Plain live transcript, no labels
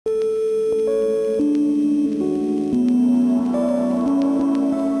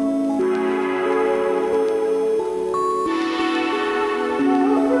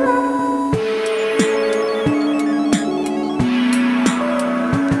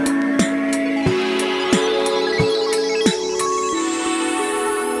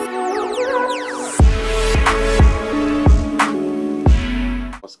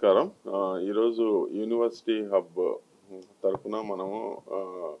University hub తరపున మనము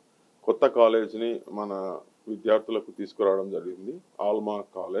కొత్త కాలేజ్ని మన విద్యార్థులకు తీసుకురావడం జరిగింది. ఆల్మా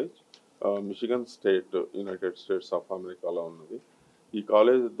college Michigan state, United states of అమెరికాలో ఉన్నది. ఈ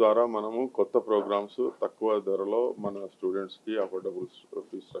కాలేజ్ ద్వారా మనము కొత్త ప్రోగ్రామ్స్ తక్కువ ధరలో మన స్టూడెంట్స్కి అఫోర్డబుల్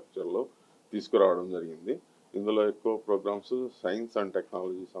ఫీ స్ట్రక్చర్లో తీసుకురావడం జరిగింది. ఇందులో ఎక్కువ ప్రోగ్రామ్స్ సైన్స్ అండ్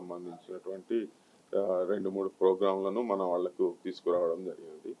టెక్నాలజీ సంబంధించినటువంటి 2-3 ప్రోగ్రాంలను మన వాళ్ళకు తీసుకురావడం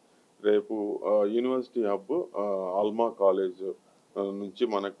జరిగింది. రేపు యూనివర్సిటీ హబ్ ఆల్మా కాలేజ్ నుంచి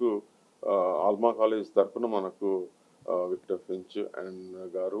మనకు ఆల్మా కాలేజ్ తరఫున మనకు విక్టర్ ఫించ్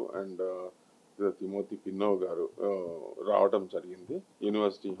గారు అండ్ తిమోతి పిన్నో గారు రావడం జరిగింది.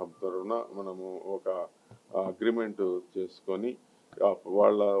 యూనివర్సిటీ హబ్ తరఫున మనము ఒక అగ్రిమెంట్ చేసుకొని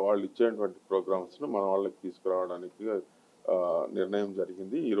వాళ్ళు ఇచ్చేటువంటి ప్రోగ్రామ్స్ను మన వాళ్ళకి తీసుకురావడానికి నిర్ణయం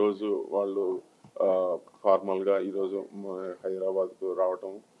జరిగింది. ఈరోజు వాళ్ళు ఫార్మల్గా ఈరోజు హైదరాబాద్కు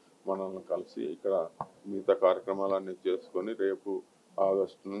రావటం, మనల్ని కలిసి ఇక్కడ మిగతా కార్యక్రమాలన్నీ చేసుకొని రేపు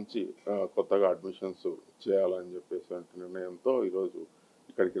ఆగస్టు నుంచి కొత్తగా అడ్మిషన్స్ చేయాలని చెప్పేసి నిర్ణయంతో ఈరోజు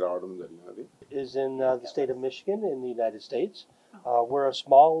ఇక్కడికి రావడం జరిగినది. Is in the state of Michigan in the United States. We're a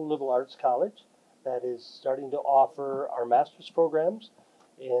small liberal arts college that is starting to offer our master's programs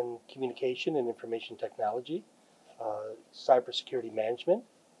in communication and information technology, cybersecurity management,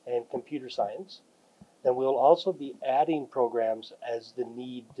 and computer science. Then we'll also be adding programs as the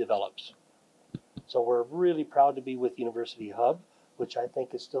need develops. So we're really proud to be with University Hub, which I think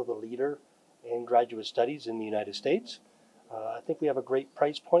is still the leader in graduate studies in the United States. I think we have a great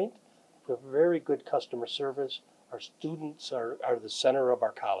price point. We have very good customer service. Our students are the center of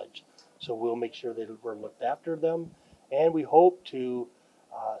our college. So we'll make sure that we're looked after them, and we hope to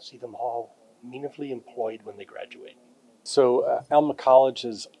see them all meaningfully employed when they graduate. So Alma College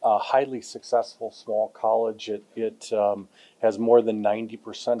is a highly successful small college. It has more than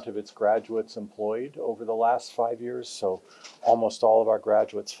 90% of its graduates employed over the last 5 years. So almost all of our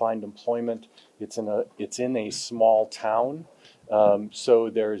graduates find employment. It's in a small town. So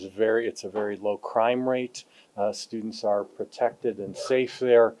it's a very low crime rate. Students are protected and safe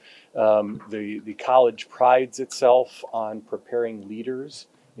there. The college prides itself on preparing leaders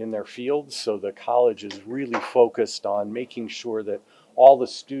in their fields, so the college is really focused on making sure that all the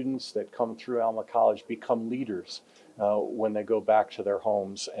students that come through Alma College become leaders when they go back to their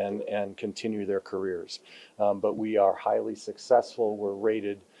homes and continue their careers. But we are highly successful. We're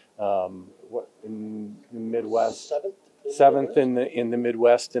rated in the Midwest, seventh in the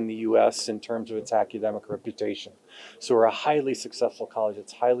Midwest in the U.S. in terms of its academic reputation. So we're a highly successful college.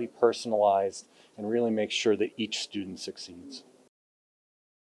 It's highly personalized and really makes sure that each student succeeds.